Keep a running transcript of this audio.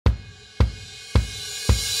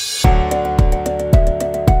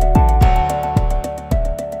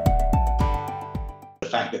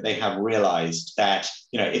that they have realized that,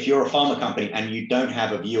 if you're a pharma company and you don't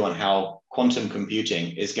have a view on how quantum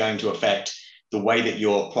computing is going to affect the way that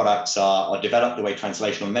your products are developed, the way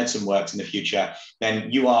translational medicine works in the future,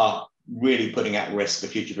 then you are really putting at risk the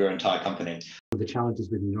future of your entire company. The challenges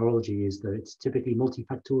with neurology is that it's typically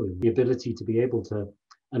multifactorial. The ability to be able to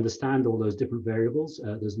understand all those different variables,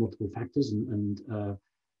 those multiple factors, and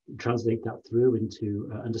translate that through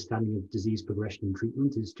into understanding of disease progression and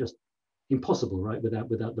treatment is just impossible, right? Without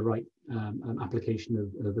the right application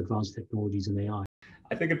of advanced technologies and AI.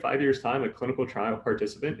 I think in 5 years' time, a clinical trial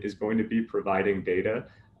participant is going to be providing data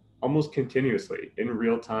almost continuously in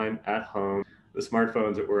real time at home. The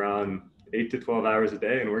smartphones that we're on 8 to 12 hours a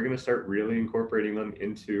day, and we're going to start really incorporating them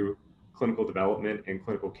into clinical development and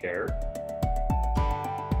clinical care.